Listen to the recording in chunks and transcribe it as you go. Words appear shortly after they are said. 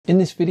In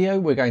this video,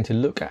 we're going to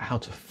look at how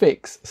to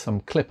fix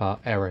some Klipper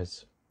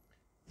errors.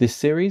 This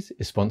series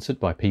is sponsored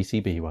by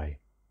PCBWay.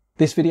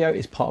 This video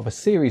is part of a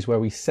series where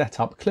we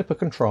set up Klipper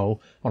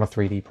control on a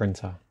 3D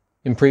printer.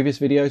 In previous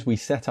videos, we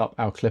set up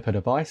our Klipper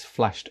device,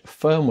 flashed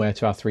firmware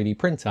to our 3D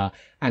printer,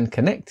 and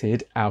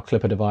connected our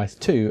Klipper device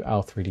to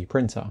our 3D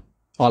printer.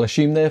 I'll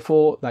assume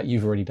therefore that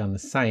you've already done the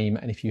same,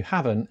 and if you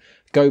haven't,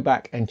 go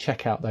back and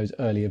check out those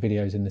earlier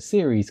videos in the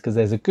series because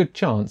there's a good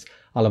chance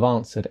I'll have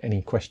answered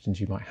any questions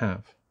you might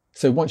have.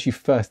 So once you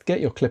first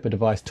get your Klipper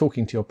device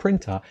talking to your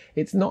printer,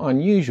 it's not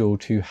unusual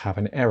to have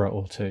an error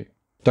or two.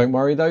 Don't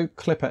worry though,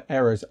 Klipper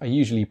errors are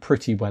usually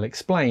pretty well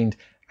explained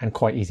and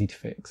quite easy to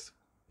fix.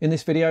 In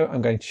this video,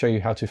 I'm going to show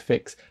you how to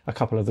fix a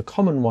couple of the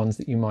common ones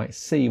that you might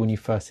see when you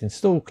first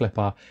install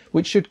Klipper,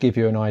 which should give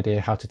you an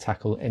idea how to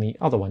tackle any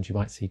other ones you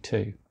might see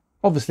too.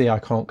 Obviously, I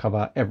can't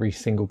cover every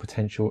single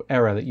potential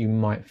error that you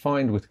might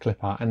find with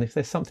Klipper, and if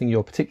there's something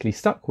you're particularly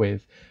stuck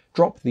with,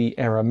 drop the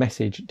error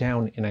message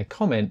down in a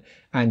comment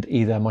and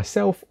either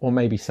myself or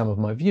maybe some of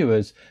my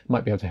viewers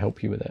might be able to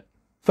help you with it.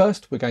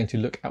 First, we're going to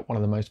look at one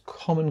of the most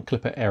common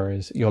Klipper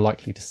errors you're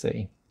likely to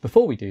see.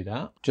 Before we do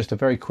that, just a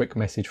very quick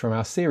message from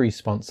our series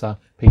sponsor,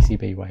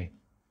 PCBWay.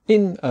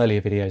 In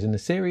earlier videos in the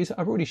series,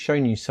 I've already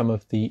shown you some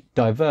of the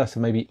diverse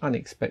and maybe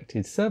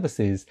unexpected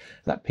services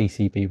that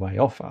PCBWay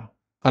offer.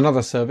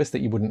 Another service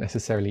that you wouldn't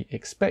necessarily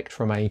expect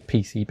from a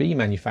PCB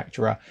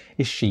manufacturer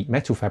is sheet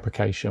metal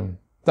fabrication.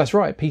 That's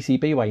right,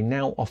 PCBWay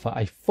now offer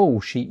a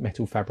full sheet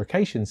metal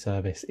fabrication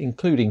service,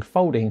 including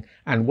folding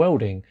and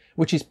welding,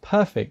 which is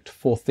perfect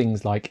for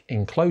things like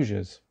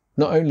enclosures.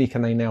 Not only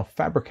can they now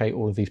fabricate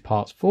all of these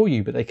parts for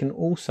you, but they can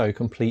also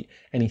complete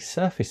any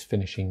surface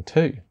finishing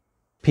too.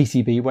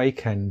 PCBWay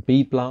can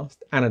bead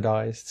blast,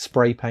 anodize,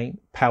 spray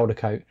paint, powder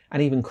coat,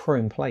 and even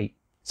chrome plate.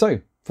 So,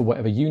 for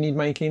whatever you need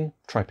making,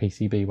 try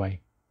PCBWay.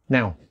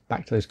 Now,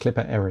 back to those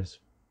Klipper errors.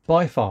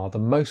 By far, the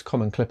most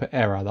common Klipper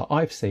error that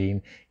I've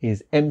seen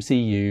is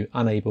MCU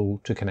Unable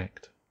to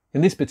Connect.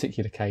 In this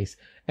particular case,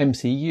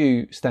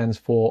 MCU stands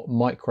for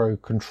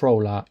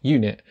Microcontroller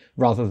Unit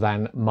rather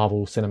than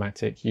Marvel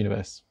Cinematic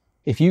Universe.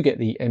 If you get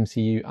the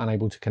MCU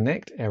Unable to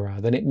Connect error,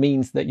 then it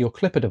means that your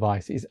Klipper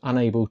device is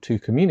unable to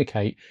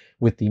communicate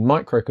with the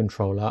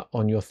microcontroller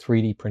on your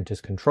 3D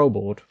printer's control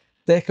board.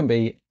 There can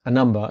be a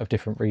number of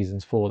different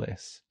reasons for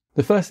this.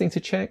 The first thing to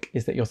check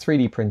is that your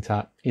 3D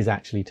printer is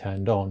actually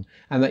turned on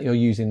and that you're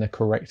using the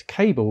correct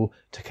cable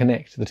to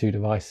connect the two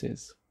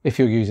devices. If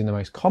you're using the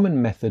most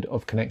common method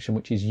of connection,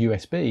 which is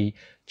USB,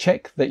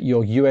 check that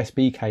your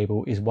USB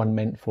cable is one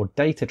meant for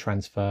data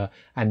transfer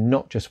and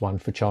not just one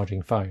for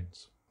charging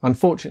phones.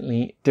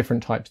 Unfortunately,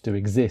 different types do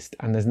exist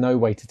and there's no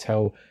way to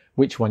tell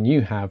which one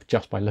you have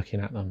just by looking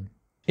at them.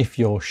 If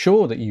you're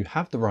sure that you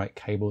have the right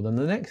cable, then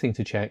the next thing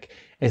to check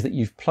is that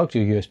you've plugged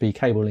your USB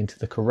cable into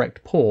the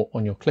correct port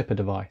on your Klipper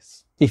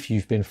device. If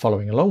you've been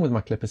following along with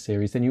my Klipper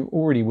series, then you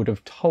already would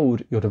have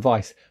told your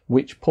device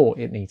which port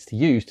it needs to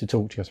use to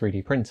talk to your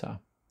 3D printer.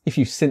 If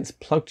you've since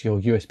plugged your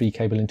USB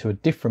cable into a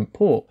different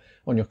port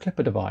on your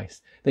Klipper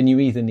device, then you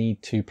either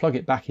need to plug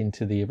it back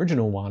into the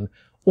original one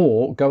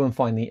or go and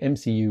find the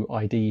MCU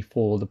ID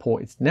for the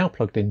port it's now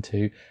plugged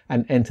into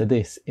and enter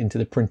this into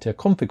the printer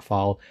config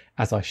file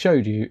as I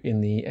showed you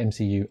in the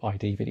MCU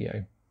ID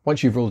video.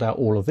 Once you've ruled out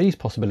all of these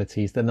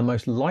possibilities, then the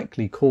most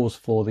likely cause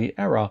for the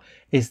error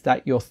is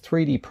that your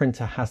 3D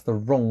printer has the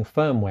wrong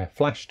firmware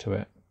flashed to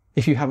it.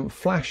 If you haven't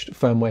flashed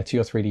firmware to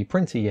your 3D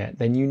printer yet,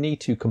 then you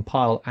need to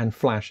compile and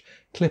flash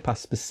Klipper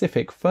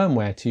specific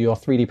firmware to your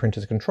 3D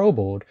printer's control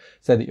board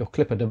so that your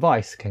Klipper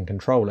device can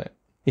control it.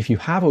 If you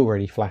have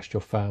already flashed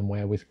your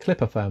firmware with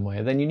Klipper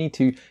firmware, then you need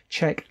to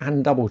check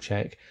and double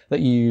check that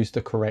you use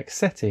the correct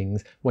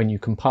settings when you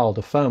compile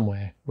the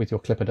firmware with your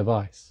Klipper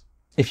device.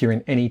 If you're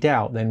in any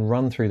doubt, then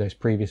run through those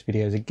previous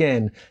videos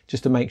again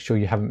just to make sure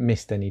you haven't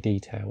missed any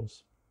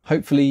details.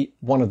 Hopefully,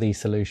 one of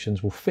these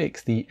solutions will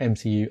fix the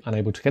MCU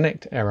Unable to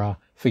Connect error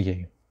for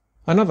you.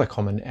 Another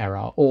common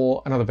error,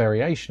 or another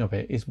variation of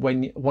it, is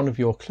when one of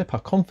your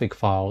Klipper config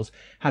files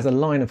has a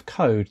line of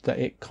code that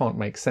it can't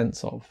make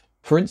sense of.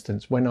 For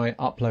instance, when I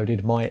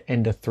uploaded my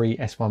Ender 3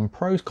 S1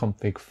 Pros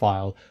config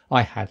file,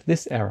 I had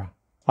this error.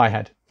 I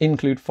had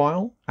include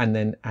file and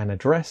then an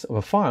address of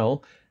a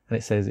file, and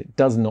it says it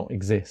does not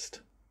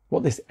exist.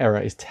 What this error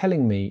is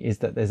telling me is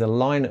that there's a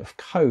line of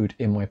code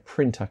in my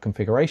printer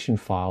configuration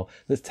file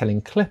that's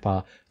telling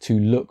Klipper to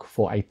look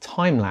for a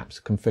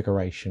time-lapse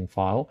configuration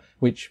file,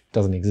 which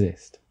doesn't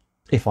exist.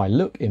 If I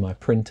look in my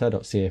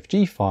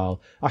printer.cfg file,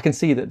 I can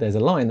see that there's a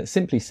line that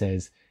simply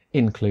says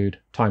include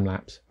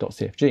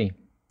timelapse.cfg.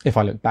 If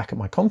I look back at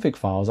my config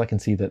files, I can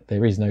see that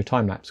there is no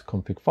time-lapse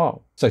config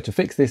file. So to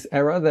fix this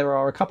error, there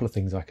are a couple of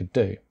things I could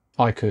do.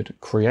 I could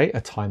create a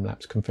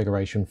time-lapse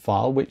configuration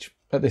file, which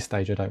at this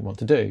stage I don't want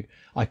to do.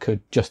 I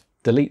could just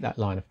delete that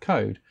line of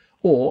code,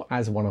 or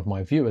as one of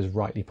my viewers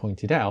rightly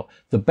pointed out,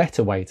 the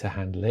better way to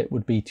handle it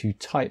would be to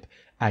type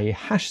a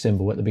hash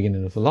symbol at the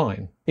beginning of the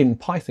line. In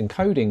Python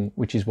coding,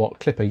 which is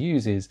what Klipper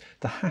uses,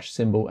 the hash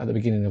symbol at the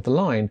beginning of the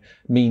line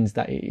means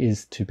that it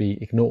is to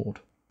be ignored.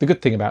 The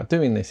good thing about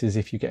doing this is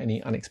if you get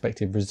any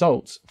unexpected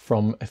results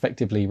from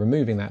effectively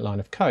removing that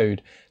line of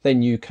code,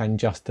 then you can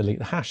just delete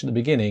the hash at the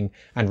beginning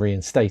and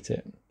reinstate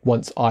it.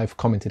 Once I've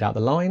commented out the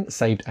line,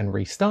 saved and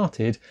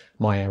restarted,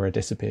 my error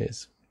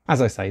disappears.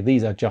 As I say,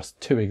 these are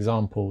just 2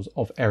 examples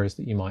of errors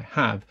that you might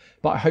have,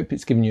 but I hope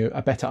it's given you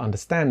a better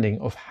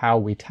understanding of how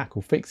we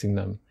tackle fixing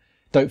them.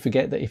 Don't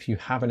forget that if you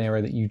have an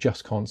error that you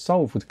just can't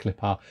solve with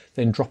Klipper,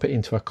 then drop it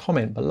into a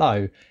comment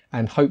below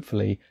and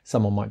hopefully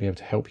someone might be able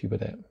to help you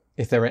with it.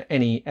 If there are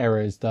any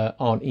errors that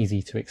aren't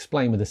easy to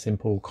explain with a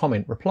simple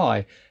comment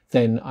reply,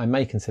 then I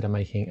may consider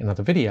making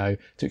another video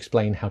to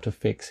explain how to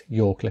fix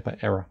your Klipper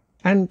error.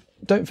 And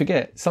don't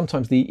forget,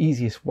 sometimes the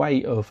easiest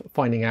way of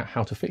finding out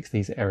how to fix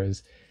these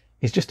errors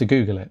is just to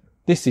Google it.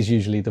 This is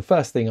usually the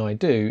first thing I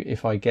do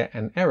if I get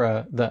an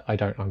error that I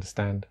don't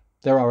understand.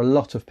 There are a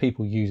lot of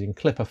people using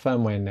Klipper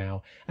firmware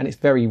now, and it's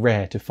very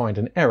rare to find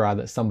an error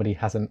that somebody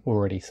hasn't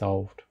already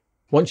solved.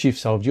 Once you've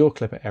solved your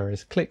Klipper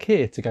errors, click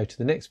here to go to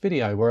the next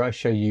video where I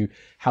show you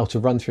how to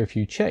run through a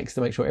few checks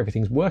to make sure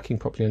everything's working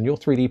properly on your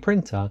 3D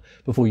printer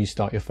before you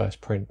start your first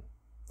print.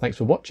 Thanks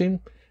for watching,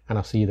 and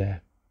I'll see you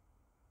there.